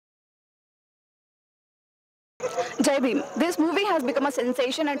Jai Bhim. This movie has become a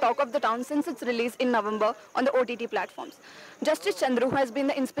sensation and talk of the town since its release in November on the OTT platforms. Justice Chandru, who has been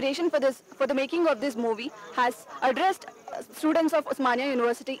the inspiration for the making of this movie, has addressed students of Osmania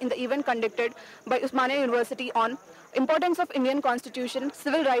University in the event conducted by Osmania University on importance of Indian Constitution,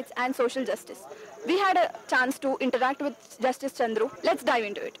 civil rights and social justice. We had a chance to interact with Justice Chandru. Let's dive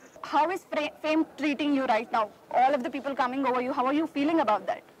into it. How is fame treating you right now? All of the people coming over you, how are you feeling about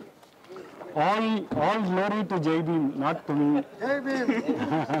that? All glory to Jai Bhim, not to me.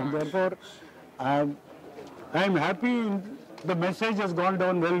 Therefore, I am happy the message has gone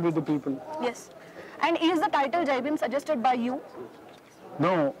down well with the people. Yes. And is the title Jai Bhim suggested by you?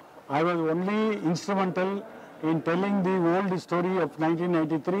 No, I was only instrumental in telling the old story of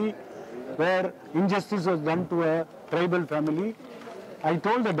 1993 where injustice was done to a tribal family. I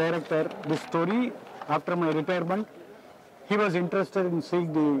told the director this story after my retirement. He was interested in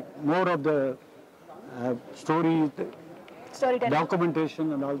seeing the more of the story,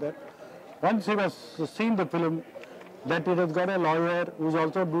 documentation and all that. Once he was seeing the film, that it has got a lawyer who is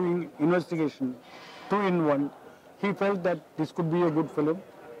also doing investigation, 2 in 1. He felt that this could be a good film.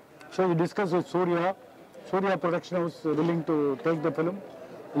 So he discussed with Surya. Surya Production was willing to take the film.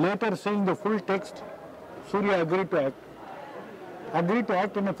 Later, seeing the full text, Surya agreed to act. Agreed to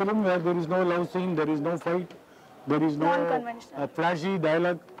act in a film where there is no love scene, there is no fight, there is no flashy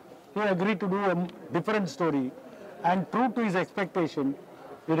dialogue. He agreed to do a different story, and true to his expectation,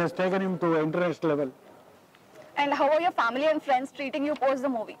 it has taken him to an international level. And how are your family and friends treating you post the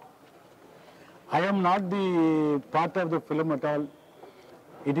movie? I am not the part of the film at all.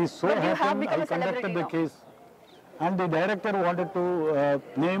 It is so happened I conducted the case, and the director wanted to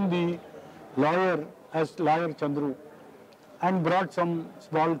name the lawyer as Lawyer Chandru, and brought some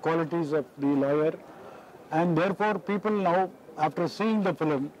small qualities of the lawyer. And therefore, people now, after seeing the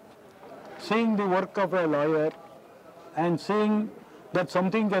film, seeing the work of a lawyer, and seeing that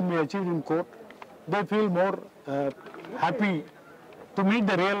something can be achieved in court, they feel more happy to meet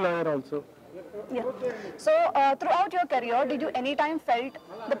the real lawyer also. Yeah. So, throughout your career, did you any time felt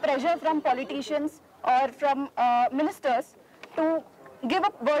the pressure from politicians or from ministers to give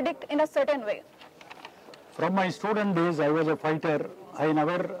a verdict in a certain way? From my student days, I was a fighter. I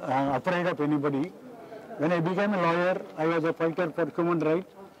never afraid of anybody. When I became a lawyer, I was a fighter for human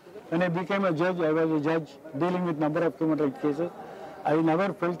rights. When I became a judge, I was a judge dealing with number of human rights cases. I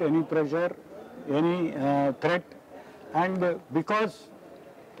never felt any pressure, any threat, and because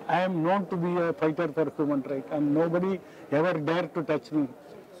I am known to be a fighter for human rights, and nobody ever dared to touch me.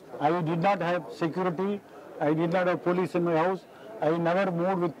 I did not have security. I did not have police in my house. I never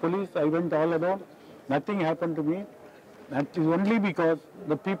moved with police. I went all alone. Nothing happened to me. That is only because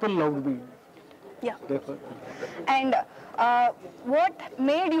the people loved me. Yeah. Therefore. And what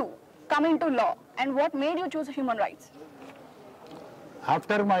made you come into law, and what made you choose human rights?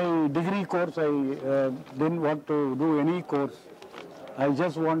 After my degree course, I didn't want to do any course. I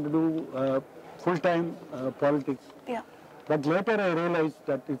just want to do full-time politics. Yeah. But later I realized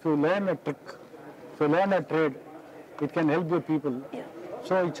that if you learn a trick, if you learn a trade, it can help the people. Yeah.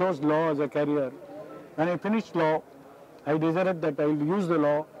 So I chose law as a career. When I finished law, I decided that I will use the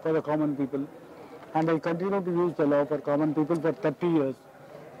law for the common people. And I continued to use the law for common people for 30 years.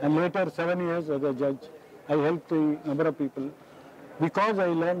 And later, 7 years as a judge, I helped a number of people because I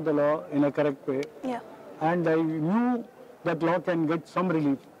learned the law in a correct way. Yeah. And I knew that law can get some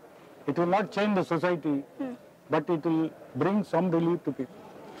relief. It will not change the society, but it will bring some relief to people.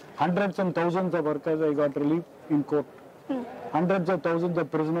 Hundreds and thousands of workers, I got relief in court. Hundreds of thousands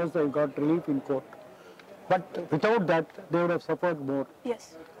of prisoners, I got relief in court. But without that, they would have suffered more.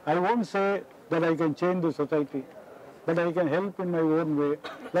 Yes. I won't say that I can change the society, but I can help in my own way,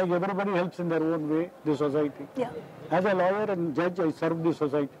 like everybody helps in their own way, the society. Yeah. As a lawyer and judge, I serve the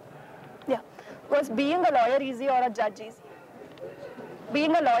society. Yeah. Was being a lawyer easy or a judge easy?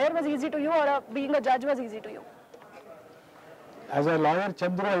 Being a lawyer was easy to you, or being a judge was easy to you? As a lawyer,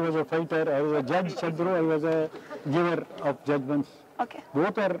 Chandru, I was a fighter. As a judge, Chandru, I was a giver of judgments. Okay.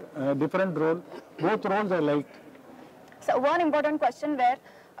 Both are different roles. Both roles are like. So one important question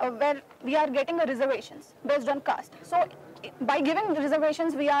where we are getting a reservations based on caste. So by giving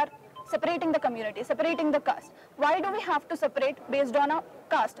reservations, we are separating the community, separating the caste. Why do we have to separate based on a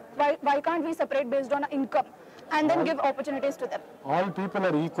caste? Why can't we separate based on a income and then give opportunities to them? All people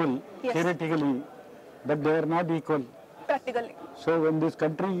are equal, yes, theoretically, but they are not equal. Practically. So when this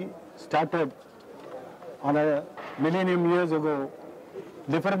country started on a millennium years ago,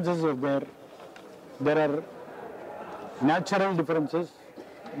 differences were there. There are natural differences,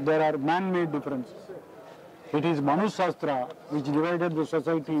 there are man-made differences. It is Manu Shastra which divided the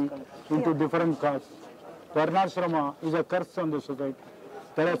society into different castes. Varnashrama is a curse on the society.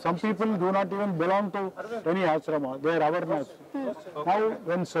 There are some people who do not even belong to any ashrama. They are awareness. Now,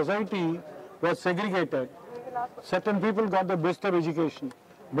 when society was segregated, certain people got the best of education,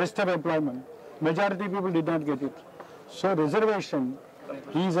 best of employment. Majority people did not get it. So reservation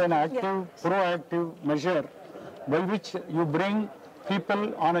is an active, proactive measure by which you bring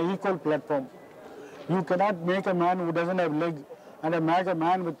people on an equal platform. You cannot make a man who doesn't have leg and make a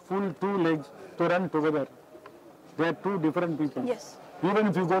man with full 2 legs to run together. They are two different people. Yes. Even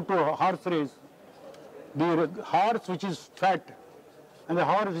if you go to a horse race, the horse which is fat and the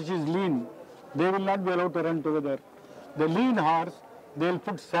horse which is lean, they will not be allowed to run together. The lean horse, they will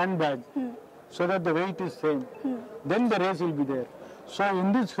put sandbag so that the weight is same. Then the race will be there. So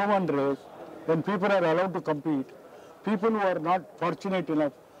in this human race, when people are allowed to compete, people who are not fortunate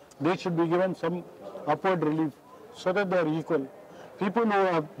enough, they should be given some upward relief so that they are equal. People who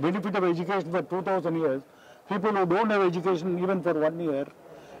have benefit of education for 2000 years, people who don't have education even for 1 year,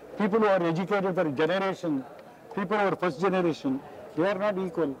 people who are educated for generations, people who are first generation, they are not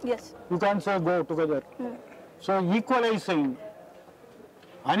equal. Yes. You can't say go together. So equalizing,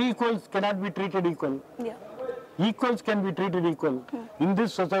 unequals cannot be treated equal. Yeah. Equals can be treated equal. In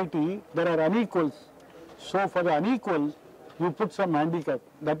this society, there are unequals. So for the unequals, you put some handicap.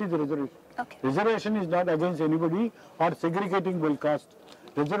 That is reservation. Okay. Reservation is not against anybody or segregating by caste.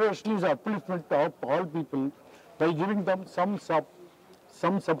 Reservation is upliftment of all people by giving them some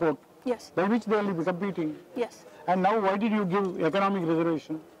support Yes. by which they will be competing. Yes. And now why did you give economic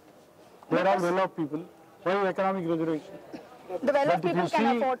reservation? They are all well-off people. Why economic reservation? The well-off But people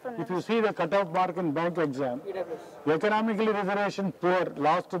can afford from if them. you see the cutoff mark in bank exam, economically reservation poor,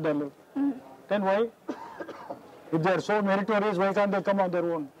 last dollar, then why? If they are so meritorious, why can't they come on their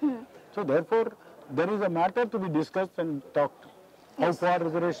own? So therefore, there is a matter to be discussed and talked. How far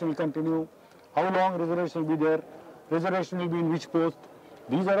reservation will continue, how long reservation will be there, reservation will be in which post.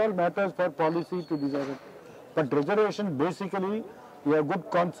 These are all matters for policy to decide. But reservation basically is a good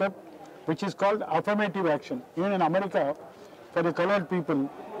concept which is called affirmative action. Even in America, for the colored people,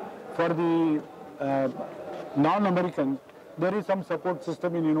 for the non-Americans, there is some support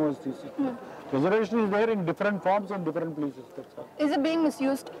system in universities. Reservation is there in different forms in different places. That's all. Is it being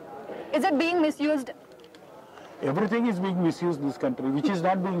misused? Is it being misused? Everything is being misused in this country, which is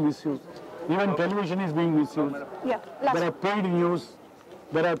not being misused. Even television is being misused. Yeah. There are paid news.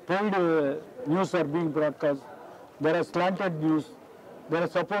 There are paid news are being broadcast. There are slanted news. There are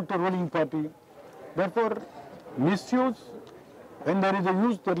support to ruling party. Therefore, misuse, when there is a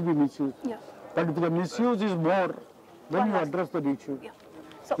use, there will be misuse. Yeah. But if the misuse is more, then you address the issue. Yeah.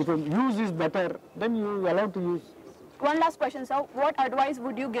 So, If the use is better, then you allow to use. one last question, sir. What advice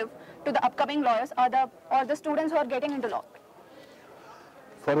would you give to the upcoming lawyers or the students who are getting into law?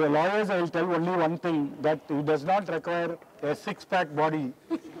 For the lawyers, I will tell only one thing, that it does not require a six-pack body.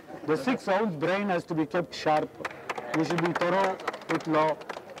 The 6-ounce brain has to be kept sharp. You should be thorough with law.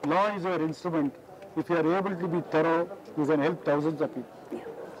 Law is your instrument. If you are able to be thorough, you can help thousands of people. Yeah.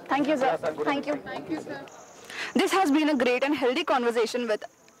 Thank you, sir. Thank you. Thank you, sir. This has been a great and healthy conversation with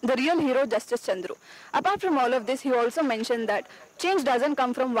the real hero, Justice Chandru. Apart from all of this, he also mentioned that change doesn't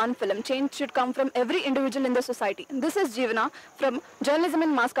come from one film. Change should come from every individual in the society. This is Jeevana from Journalism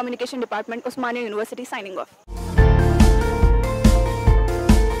and Mass Communication Department, Osmania University, signing off.